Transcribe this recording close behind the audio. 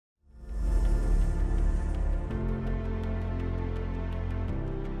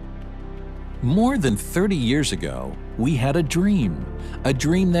More than 30 years ago, we had a dream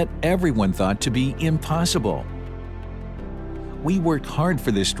that everyone thought to be impossible. We worked hard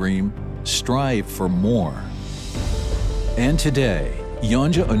for this dream, strive for more. And today,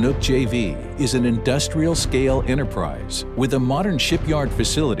 Yonca Onuk JV is an industrial-scale enterprise with a modern shipyard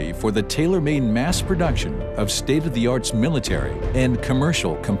facility for the tailor-made mass production of state-of-the-art military and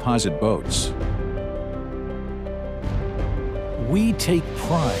commercial composite boats. We take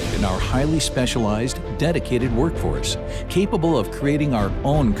pride in our highly specialized, dedicated workforce, capable of creating our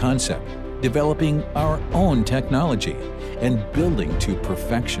own concept, developing our own technology, and building to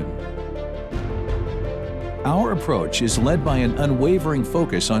perfection. Our approach is led by an unwavering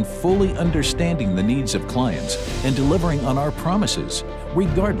focus on fully understanding the needs of clients and delivering on our promises,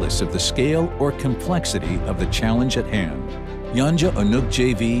 regardless of the scale or complexity of the challenge at hand. Yonca Onuk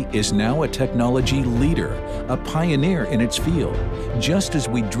JV is now a technology leader, a pioneer in its field, just as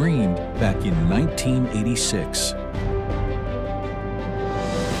we dreamed back in 1986.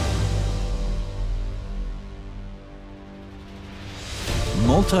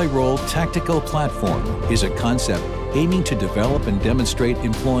 Multi-role tactical platform is a concept aiming to develop and demonstrate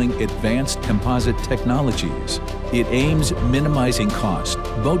employing advanced composite technologies. It aims minimizing cost,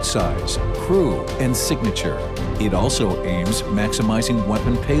 boat size, crew, and signature. It also aims maximizing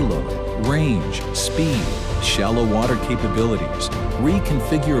weapon payload, range, speed, shallow water capabilities,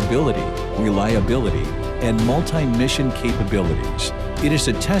 reconfigurability, reliability, and multi-mission capabilities. It is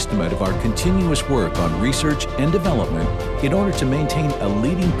a testament of our continuous work on research and development in order to maintain a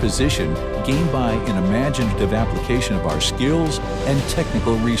leading position gained by an imaginative application of our skills and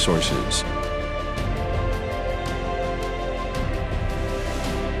technical resources.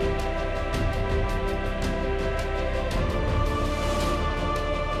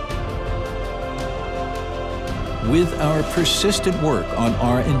 With our persistent work on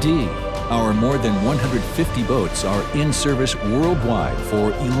R&D, our more than 150 boats are in service worldwide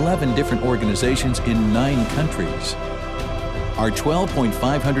for 11 different organizations in 9 countries. Our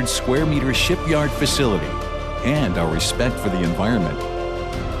 12,500 square meter shipyard facility, and our respect for the environment.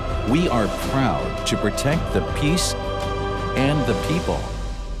 We are proud to protect the peace and the people.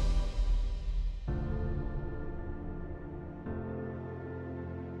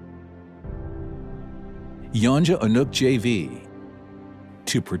 Yonca Onuk JV,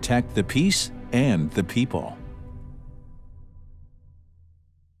 to protect the peace and the people.